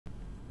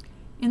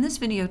In this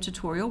video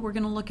tutorial, we're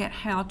going to look at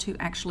how to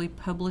actually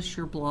publish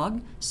your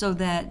blog so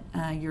that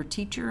your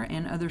teacher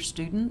and other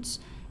students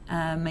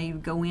may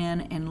go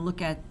in and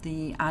look at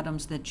the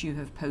items that you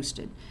have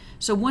posted.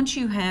 So once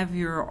you have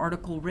your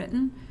article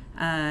written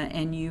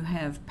and you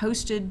have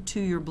posted to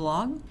your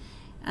blog,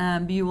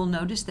 you will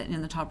notice that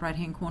in the top right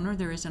hand corner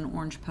there is an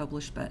orange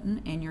publish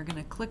button, and you're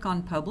going to click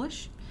on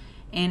publish,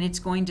 and it's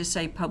going to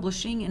say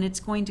publishing, and it's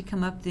going to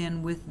come up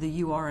then with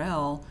the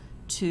URL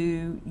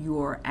to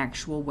your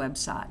actual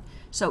website.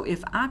 So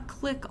if I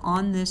click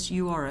on this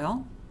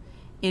URL,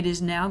 it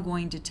is now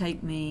going to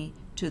take me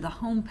to the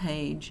home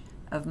page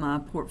of my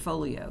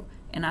portfolio,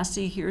 and I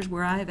see here's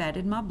where I have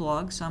added my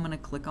blog, so I'm going to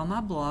click on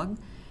my blog,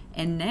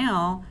 and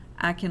now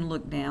I can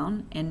look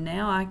down and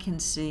now I can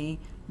see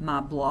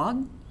my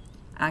blog.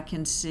 I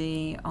can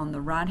see on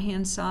the right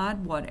hand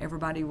side what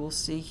everybody will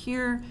see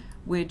here,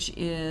 which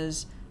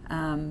is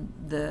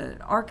the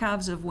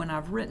archives of when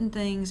I've written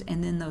things,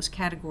 and then those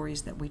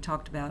categories that we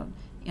talked about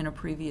in a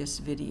previous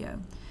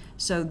video.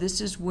 So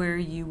this is where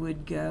you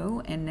would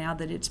go, and now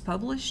that it's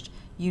published,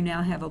 you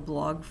now have a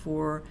blog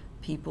for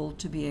people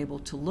to be able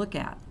to look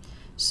at.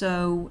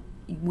 So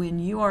when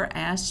you are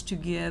asked to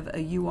give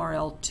a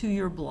URL to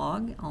your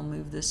blog, I'll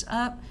move this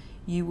up,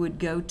 you would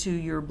go to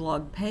your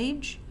blog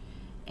page,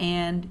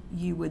 and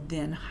you would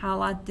then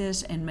highlight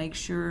this and make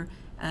sure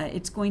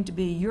it's going to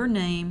be your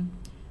name,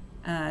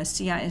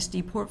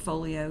 CISD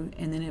portfolio,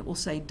 and then it will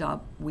say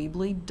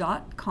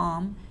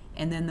 .weebly.com,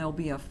 and then there'll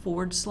be a /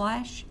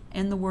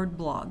 and the word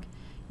blog.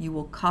 You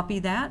will copy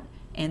that,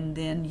 and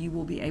then you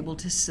will be able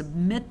to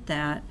submit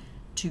that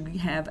to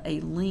have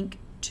a link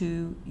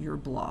to your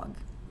blog.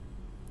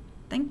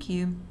 Thank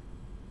you.